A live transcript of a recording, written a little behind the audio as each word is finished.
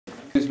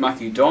name is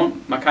Matthew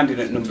Dawn. My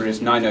candidate number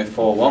is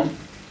 9041.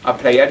 I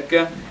play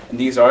Edgar, and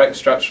these are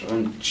extracts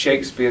from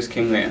Shakespeare's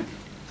King Lear.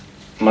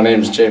 My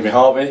name is Jamie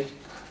Harvey.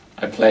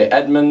 I play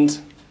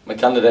Edmund. My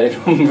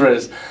candidate number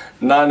is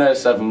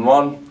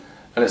 9071,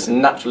 and it's a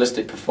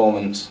naturalistic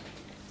performance.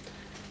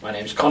 My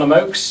name is Connor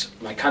Mokes.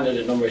 My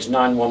candidate number is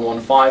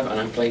 9115, and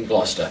I'm playing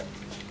Gloucester.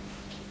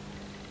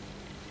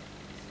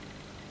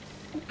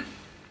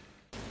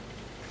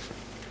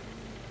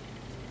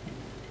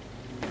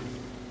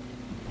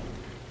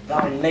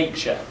 Thou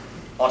nature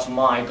art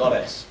my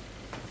goddess.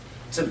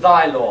 To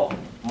thy law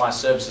my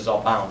services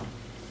are bound.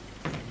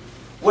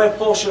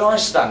 Wherefore should I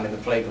stand in the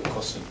plague of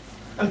custom,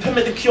 and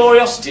permit the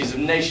curiosities of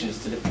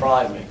nations to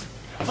deprive me?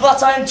 For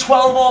that I am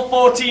 12 or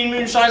 14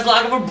 moonshines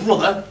lag of a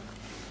brother?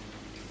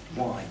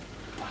 Why,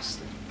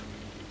 bastard?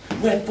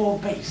 Wherefore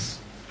base?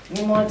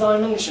 My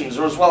dimensions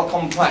are as well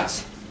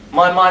complex.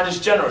 My mind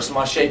is generous, and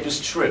my shape is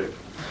true.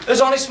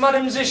 As honest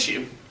madams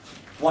issue,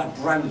 why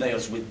brand they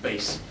us with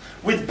base?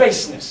 With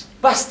baseness,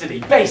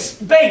 bastardy,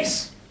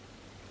 base!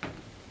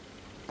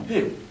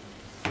 Who,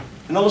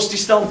 in the lusty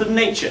stealth of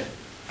nature,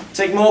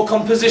 take more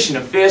composition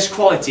of fierce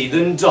quality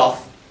than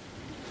doth,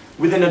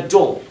 within a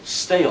dull,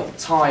 stale,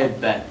 tired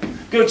bed,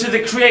 go to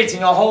the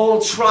creating a whole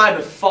tribe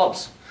of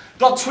fobs,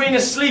 got tween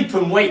asleep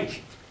and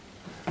wake.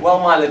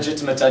 Well, my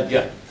legitimate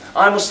Edgar,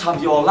 I must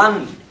have your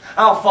land.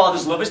 Our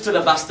father's love is to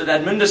the bastard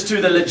Edmund as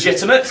to the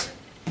legitimate.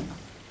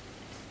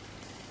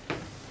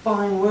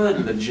 Fine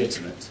word,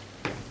 legitimate.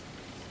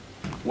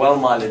 Well,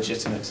 my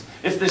legitimate,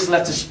 if this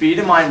letter speed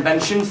and my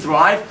invention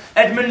thrive,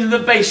 Edmund the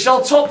base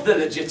shall top the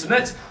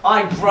legitimate.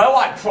 I grow,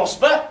 I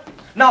prosper.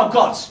 Now,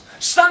 gods,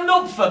 stand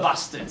up for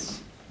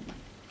bastards.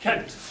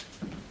 Kent,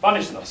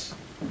 banished thus,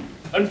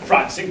 and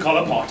France in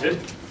colour parted.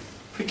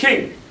 The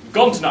king,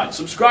 gone tonight,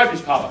 subscribed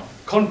his power,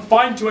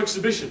 confined to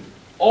exhibition.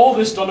 All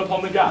this done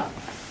upon the gap.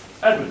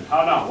 Edmund,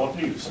 how now, what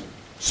news?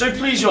 So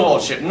please your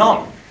lordship,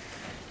 none.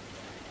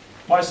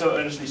 Why so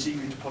earnestly seek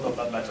you to put up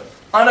that letter?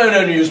 I know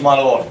no news, my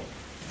lord.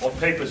 What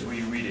papers were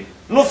you reading?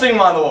 Nothing,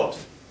 my lord.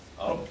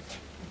 Oh?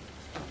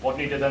 What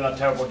needed then that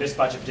terrible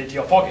dispatch if it into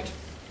your pocket?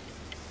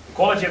 The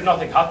quality of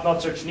nothing hath not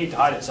such need to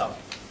hide itself.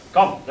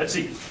 Come, let's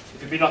see.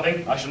 If it be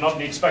nothing, I shall not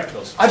need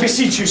spectacles. I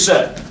beseech you,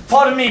 sir,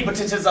 pardon me, but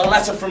it is a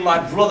letter from my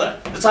brother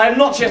that I have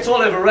not yet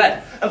all over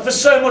read, and for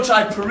so much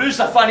I have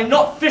perused, I find it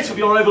not fit of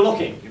your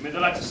overlooking. Give me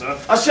the letter, sir.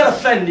 I shall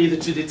offend neither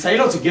to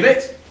detain or to give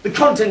it. The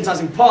content,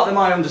 as in part them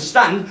I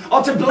understand,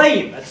 are to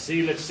blame. Let's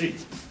see, let's see.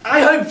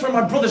 I hope from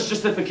my brother's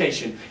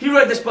justification. He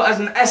wrote this but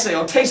as an essay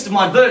or taste of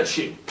my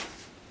virtue.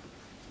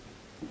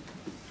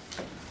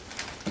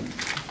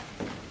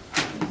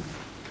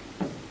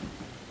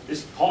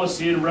 This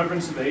policy and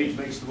reverence of age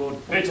makes the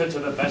world bitter to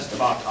the best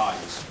of our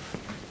times.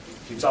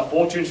 Keeps our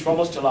fortunes from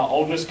us till our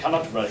oldness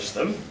cannot relish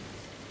them.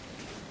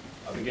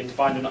 I begin to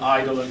find an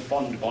idle and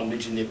fond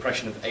bondage in the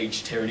oppression of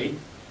age tyranny,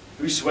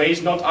 who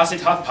sways not as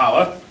it hath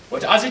power,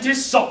 but as it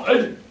is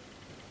suffered.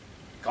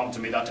 Come to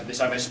me that of this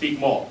I may speak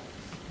more.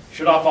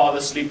 Should our father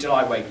sleep till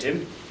I waked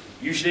him,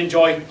 you should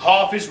enjoy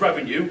half his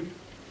revenue,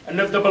 and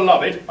of the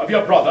beloved of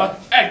your brother,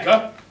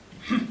 Edgar.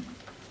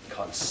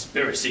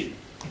 Conspiracy.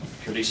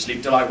 Should he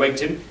sleep till I waked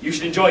him, you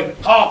should enjoy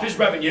half his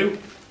revenue.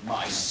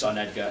 My son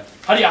Edgar,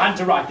 had he a hand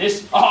to write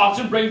this, a heart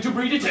and brain to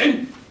breed it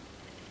in?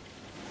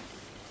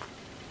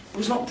 It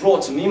was not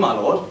brought to me, my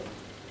lord.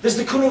 There's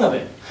the cunning of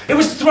it. It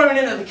was thrown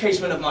in at the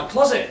casement of my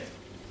closet.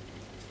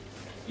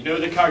 You know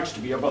the character to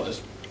be your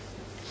brother's.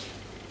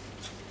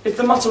 If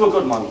the matter were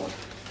good, my lord,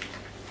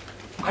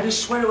 I'd have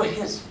swear it were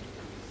his.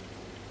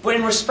 But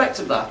in respect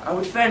of that, I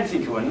would fain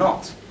think it were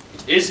not.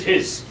 It is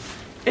his.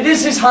 It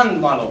is his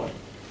hand, my lord.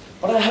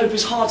 But I hope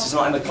his heart is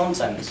not in the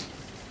contents.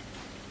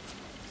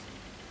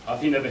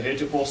 Hath he never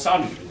heretofore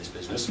sounded you in this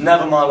business?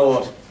 Never, my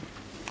lord.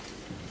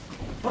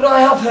 But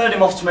I have heard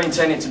him oft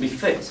maintain it to be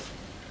fit,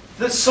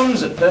 that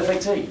sons at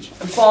perfect age,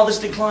 and fathers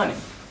declining,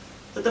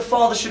 that the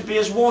father should be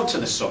as ward to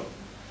the son,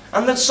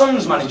 and that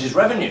sons manage his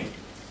revenue.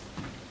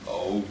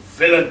 Oh,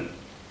 villain!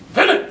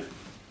 Villain!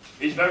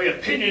 His very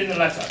opinion in the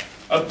letter.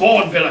 A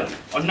born villain.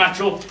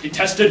 Unnatural,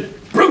 detested,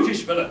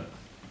 brutish villain.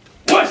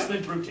 Worse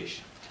than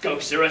brutish. Go,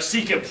 sirrah,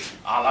 seek him.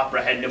 I'll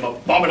apprehend him,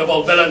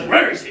 abominable villain.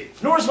 Where is he?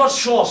 Nor is not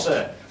sure,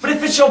 sir. But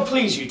if it shall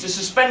please you to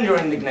suspend your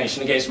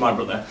indignation against my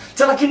brother,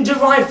 till I can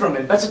derive from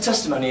him better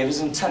testimony of his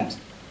intent.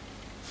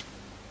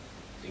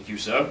 Think you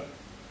so?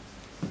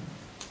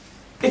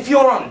 If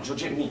your honour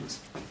judge it meet,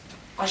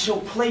 I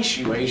shall place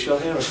you where you shall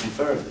hear us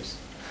confer of this,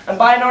 and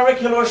by an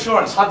oracular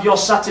assurance have your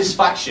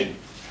satisfaction,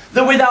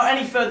 that without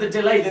any further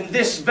delay than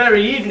this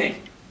very evening,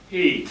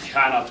 He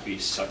cannot be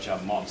such a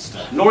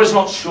monster. nor is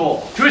not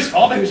sure. To his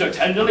father who so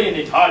tenderly and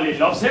entirely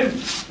loves him.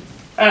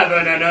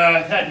 Heaven and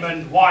earth,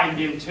 Edmund, wind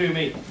him to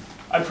me.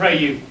 I pray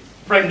you,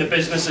 frame the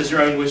business as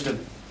your own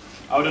wisdom.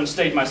 I would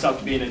unstate myself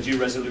to be in a due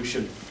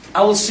resolution.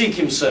 I will seek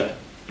him, sir.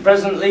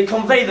 Presently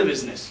convey the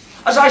business,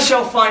 as I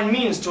shall find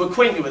means to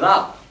acquaint you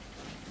without.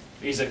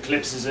 These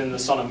eclipses in the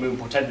sun and moon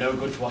portend no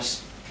good to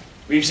us.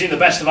 We've seen the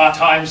best of our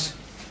times.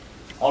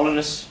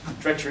 Hollowness,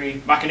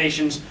 treachery,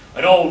 machinations,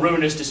 and all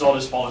ruinous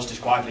disorders follow us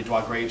disquietly to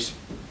our graves.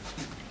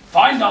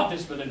 Find out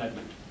this villain,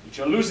 Edmund. It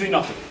shall lose thee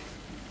nothing,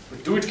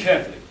 but do it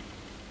carefully.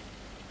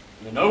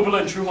 And the noble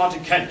and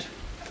true-hearted Kent,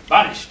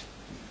 banished.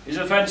 His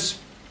offence,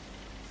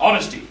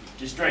 honesty,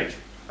 distraint.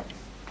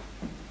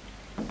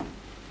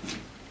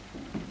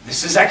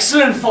 This is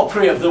excellent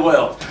foppery of the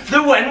world,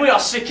 that when we are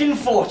sick in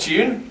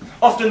fortune,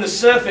 often the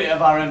surfeit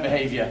of our own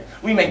behaviour,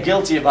 we make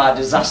guilty of our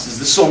disasters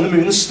the sun, the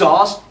moon, the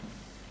stars.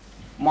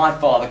 My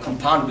father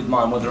compounded with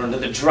my mother under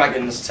the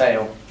dragon's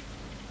tail,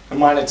 and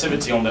my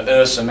nativity on the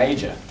Ursa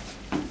Major.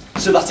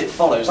 So that it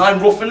follows, I'm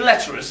rough and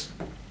lecherous.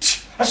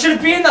 I should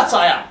have been that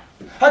I am.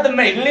 Had the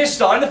maidenliest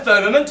star in the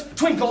firmament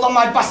twinkled on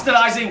my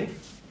bastardising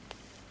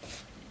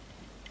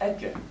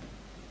Edgar.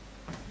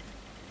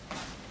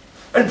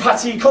 And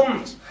Patty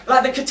comes,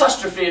 like the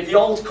catastrophe of the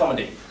old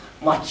comedy.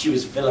 My cue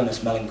is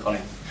villainous melancholy,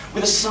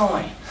 with a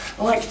sigh,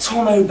 like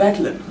Tom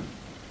O'Bedlam.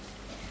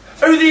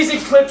 Oh, these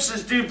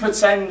eclipses do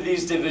portend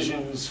these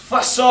divisions.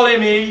 Fasole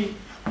me.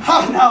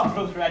 How now,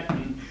 Brother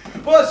Edmund?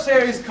 What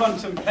serious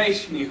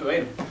contemplation are you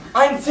in?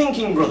 I'm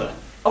thinking, brother,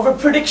 of a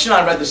prediction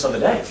I read this other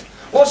day.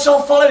 What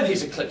shall follow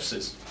these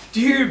eclipses?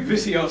 Do you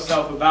busy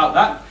yourself about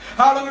that?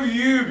 How long have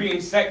you been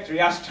sectary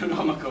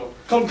astronomical?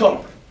 Come,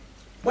 come.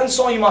 When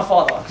saw you my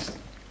father last?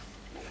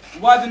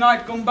 Why the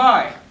night gone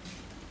by?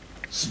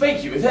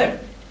 Spake you with him?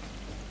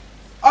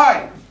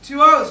 Aye,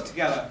 2 hours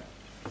together.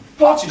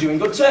 Parted you in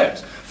good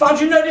terms?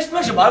 Found you no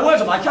displeasure by word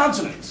of my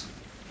countenance?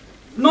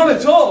 Not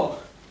at all.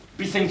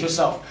 Bethink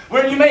yourself,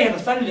 wherein you may have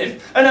offended him,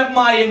 and at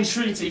my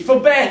entreaty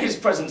forbear his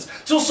presence,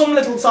 till some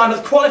little time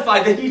hath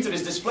qualified the heat of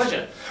his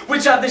displeasure,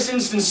 which at this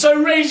instant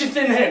so rageth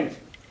in him.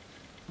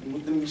 And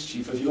with the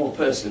mischief of your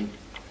person,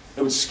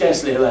 it would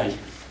scarcely allay.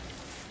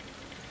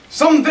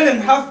 Some villain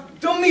hath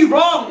done me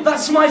wrong.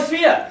 That's my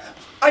fear.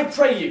 I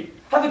pray you,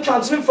 have a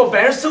countenance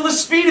forbearance till the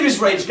speed of his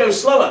rage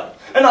goes slower,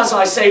 and as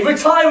I say,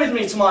 retire with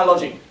me to my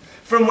lodging,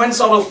 from whence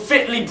I will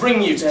fitly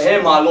bring you to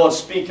hear my lord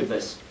speak of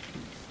this.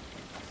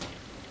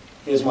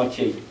 Here's my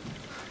key.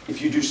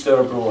 If you do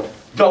stir abroad,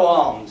 go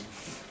armed.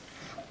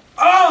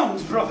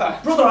 Armed, brother!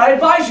 Brother, I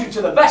advise you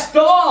to the best,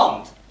 go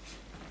armed!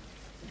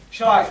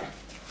 Shall I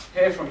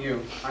hear from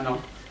you, anon?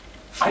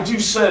 I do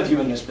serve you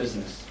in this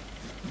business.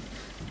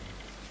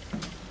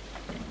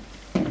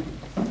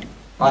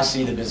 I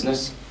see the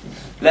business.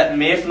 Let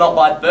me, if not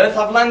by birth,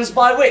 have lands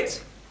by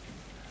wit.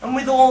 And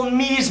with all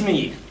me's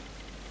meed,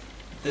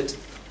 that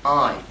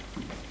I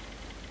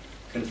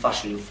can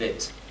fashion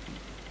fit.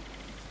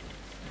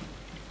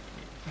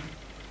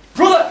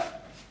 Brother!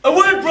 A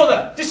word,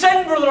 brother!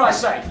 Descend, brother, I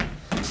say!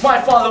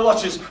 My father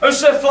watches. Oh,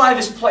 sir, fly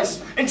this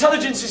place.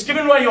 Intelligence is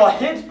given where you are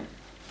hid.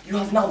 You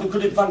have now the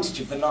good advantage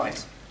of the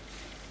night.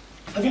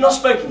 Have you not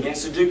spoken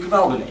against the Duke of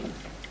Albany?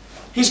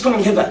 He's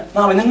coming hither,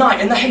 now in the night,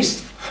 in the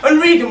haste,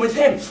 and Regan with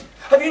him.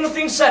 Have you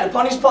nothing said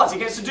upon his part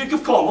against the Duke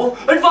of Cornwall?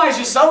 Advise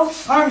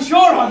yourself. I'm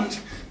sure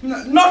on't.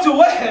 Not a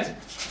word.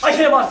 I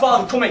hear my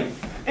father coming.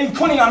 In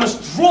cunning I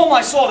must draw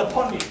my sword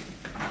upon you.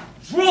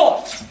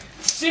 Draw it.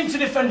 Seem to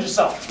defend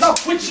yourself. Now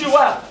quit you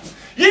well.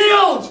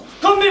 Yield!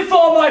 Come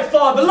before my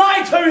father.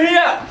 Light her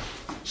here.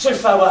 So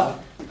farewell.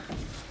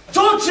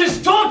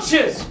 Torches!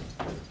 Torches!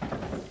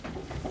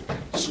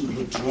 Some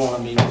blood drawn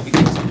on me not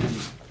begins to be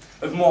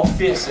of more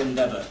fierce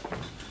endeavour.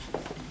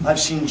 I've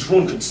seen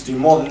drunkards do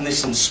more than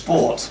this in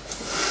sport.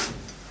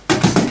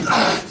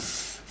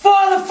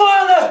 Father!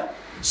 Father!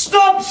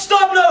 Stop!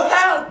 Stop! No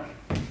help!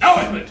 Now,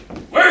 Edmund,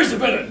 where is the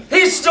villain?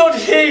 He stood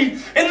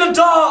in the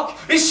dark,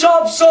 his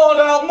sharp sword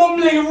out,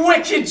 mumbling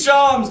wicked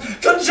charms,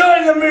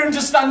 conjuring the moon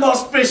to stand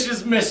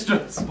auspicious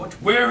mistress. But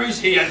where is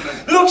he,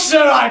 Edmund? Look,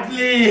 sir, I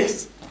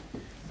please.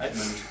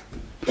 Edmund,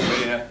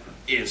 where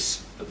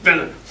is the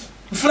villain?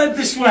 Fled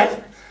this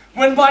way,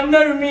 when by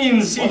no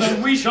means he Well,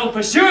 then we shall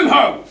pursue him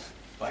home.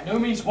 By no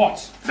means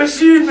what?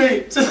 pursued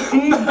me to the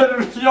murder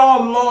of your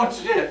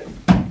lordship.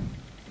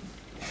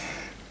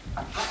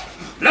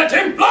 Let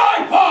him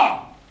fly,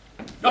 Pa!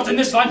 Not in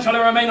this land shall he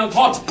remain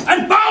uncaught,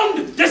 and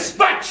bound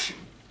dispatch!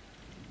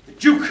 The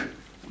Duke,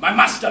 my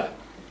master,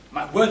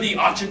 my worthy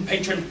arch and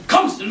patron,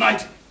 comes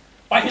tonight.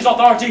 By his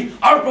authority,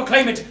 I will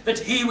proclaim it that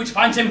he which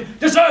finds him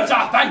deserves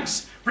our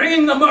thanks,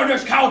 bringing the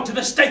murderer's coward to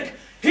the stake.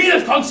 He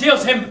that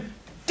conceals him,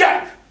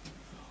 death!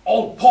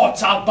 All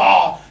ports I'll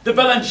bar, the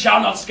villain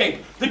shall not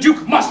escape. The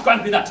Duke must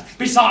grant me that.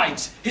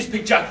 Besides, his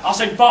picture I'll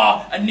send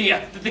far and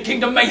near, that the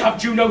kingdom may have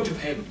due note of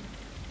him.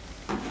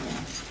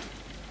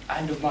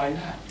 And of my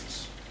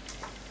lands.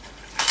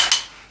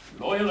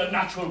 Loyal and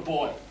natural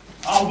boy,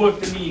 I'll work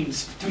the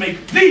means to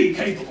make thee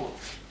capable.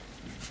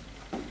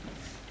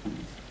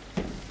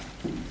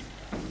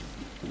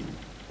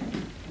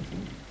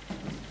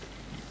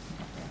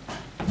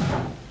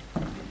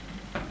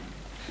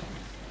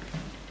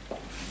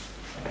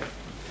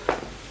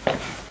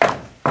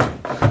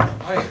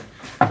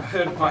 I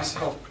heard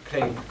myself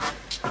proclaimed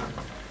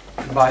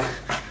by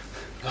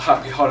the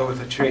happy hollow of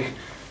the tree.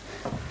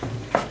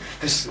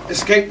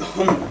 Escape the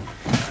humble.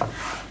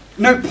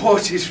 No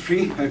port is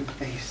free, no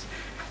place.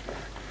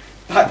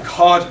 That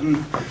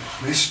garden,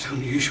 most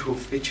unusual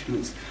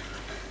vigilance,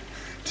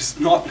 does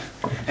not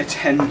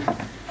attend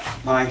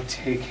my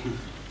taking,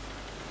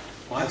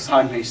 whilst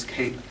I may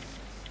escape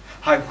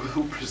I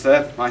will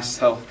preserve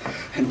myself,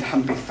 and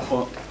am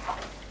bethought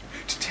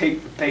to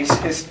take the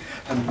basest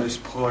and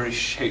most poorest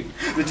shape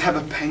that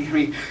ever pained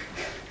me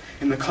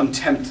in the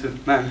contempt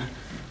of man.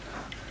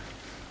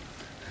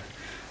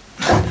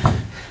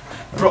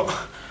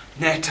 Brought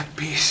near to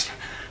beast,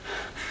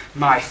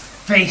 my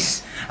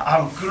face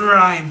I'll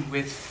grime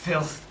with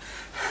filth,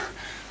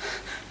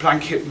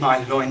 blanket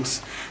my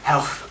loins,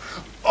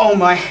 elf, all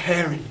my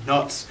hair in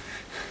knots,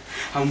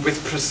 and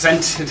with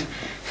presented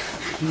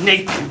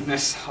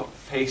nakedness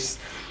outface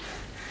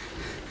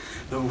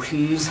the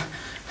winds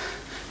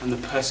and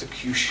the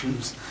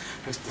persecutions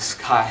of the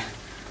sky.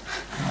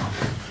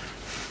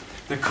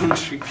 The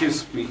country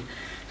gives me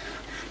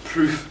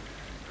proof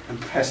and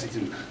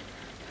precedent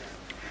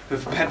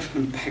of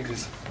bedlam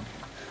beggars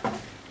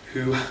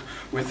who,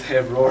 with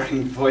their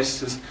roaring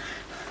voices,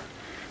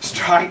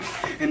 strike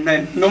in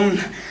their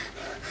numbed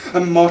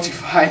and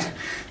mortified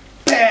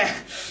bare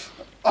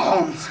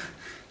arms,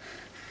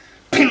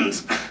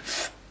 pins,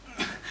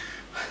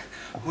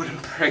 wooden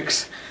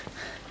pricks,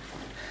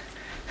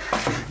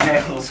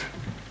 nails,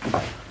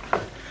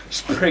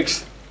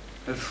 sprigs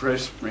of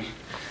rosemary.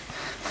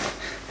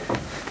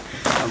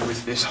 And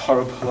with this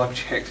horrible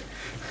object,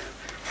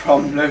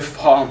 from low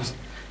farms,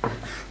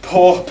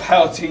 poor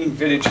pelting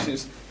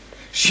villages,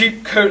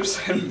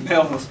 sheepcotes and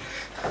mills,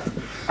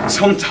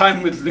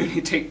 sometime with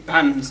lunatic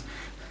bands,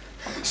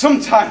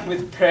 sometime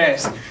with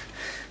prayers,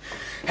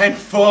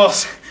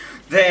 enforce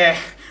their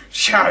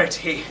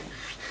charity.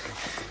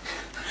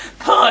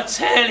 Poor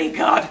Turley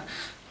God,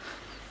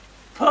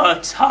 poor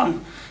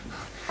Tom,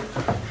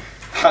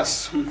 has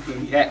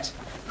something yet.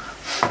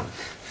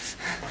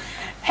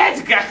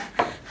 Edgar,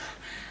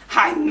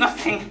 I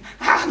nothing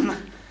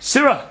am.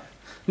 Sirrah,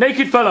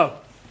 naked fellow.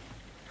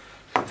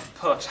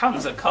 Poor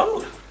Tom's a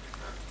cold,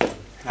 and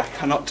I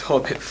cannot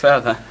talk it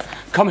further.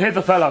 Come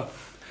hither, fellow.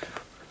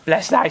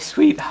 Bless thy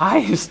sweet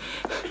eyes,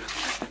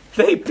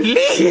 they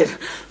bleed.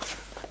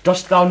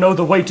 Dost thou know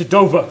the way to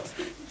Dover?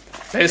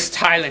 There's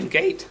tile and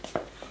gate,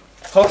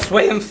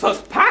 horseway and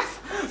footpath.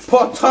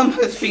 Poor Tom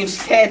has been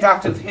scared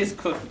out of his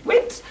good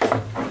wit.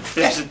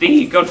 Bless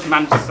thee, good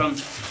man's son,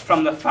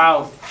 from the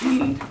foul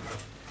fiend.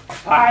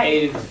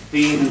 5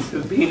 fiends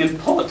have been in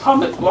poor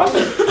Tom at once.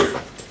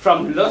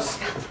 From lust,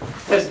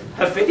 there's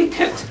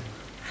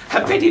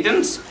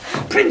Habididance,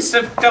 prince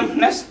of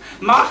dumbness,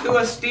 Mahu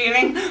of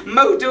stealing,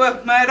 Modu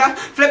of murder,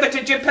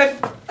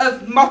 Flibbertigibbet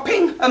of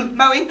mopping and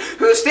mowing,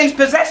 who since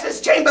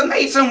possesses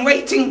chambermaids and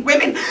waiting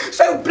women.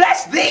 So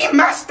bless thee,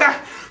 master!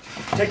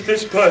 Take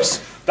this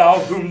purse, thou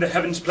whom the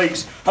heavens'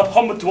 plagues have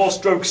humbled to all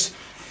strokes.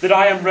 That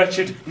I am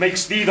wretched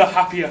makes thee the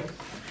happier.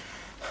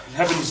 And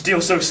heavens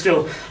deal so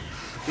still.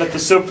 Let the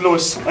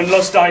superfluous and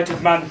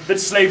lust-dieted man that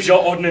slaves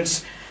your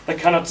ordinance, that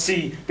cannot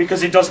see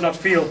because he does not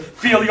feel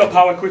your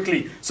power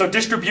quickly, so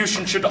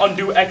distribution should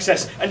undo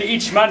excess, and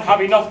each man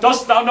have enough.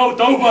 Dost thou know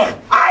Dover?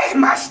 Aye,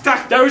 master!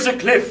 There is a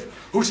cliff,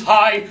 whose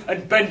high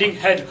and bending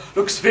head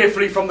looks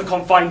fearfully from the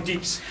confined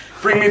deeps.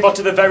 Bring me but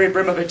to the very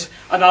brim of it,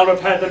 and I'll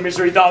repair the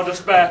misery thou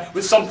dost bear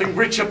with something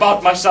rich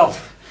about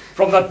myself.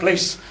 From that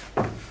place,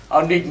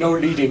 I'll need no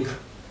leading.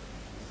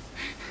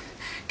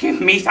 Give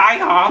me thy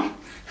arm.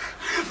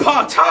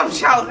 Poor Tom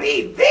shall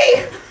lead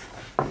thee.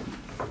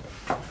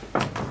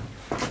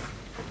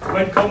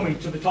 When come we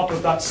to the top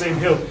of that same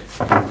hill?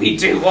 We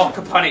do walk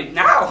upon it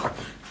now.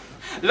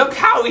 Look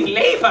how we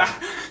labour.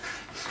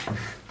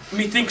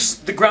 Methinks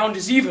the ground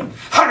is even.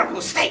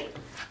 Horrible state.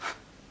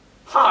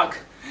 Hark,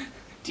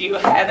 do you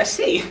hear the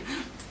sea?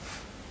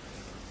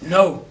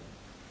 No,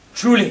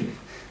 truly.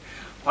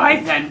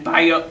 Why then,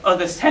 by your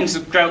other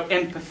senses grow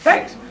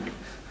imperfect?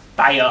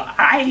 By your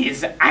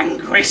eyes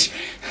anguish.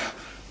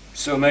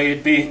 So may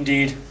it be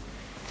indeed.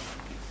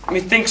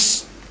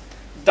 Methinks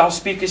thou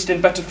speakest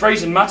in better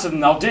phrase and matter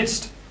than thou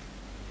didst.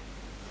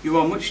 You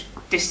are much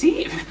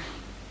deceived.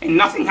 In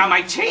nothing am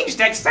I changed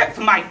except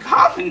for my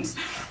garments.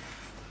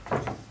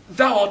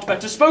 Thou art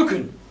better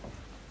spoken.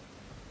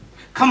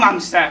 Come on,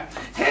 sir.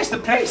 Here's the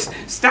place.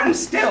 Stand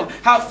still.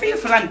 How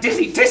fearful and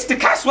dizzy 'tis to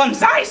cast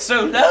one's eyes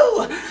so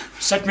low.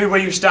 Set me where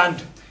you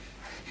stand.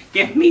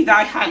 Give me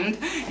thy hand.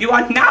 You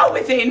are now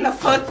within a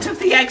foot of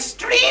the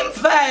extreme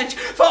verge,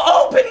 for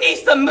all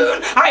beneath the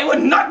moon I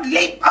would not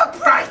leap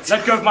upright.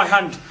 Let go of my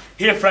hand.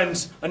 Here,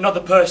 friends, another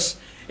purse.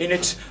 In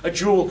it a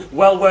jewel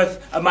well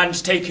worth a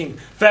man's taking.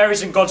 Fair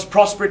is and God's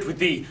prosper it with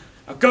thee.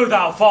 Now go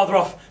thou farther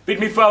off, bid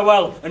me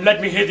farewell, and let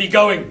me hear thee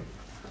going.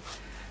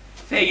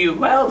 Fare you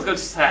well, good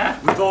sir.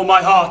 With all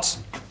my heart.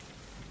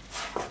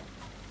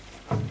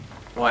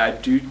 Why I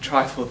do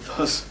trifle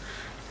thus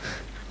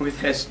with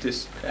his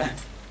despair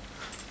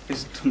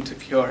is done to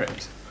cure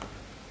it.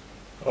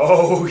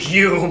 Oh,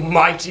 you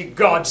mighty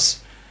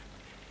gods!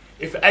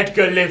 If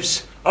Edgar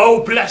lives,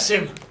 oh bless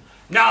him!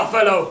 Now,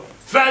 fellow,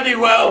 fare thee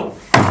well!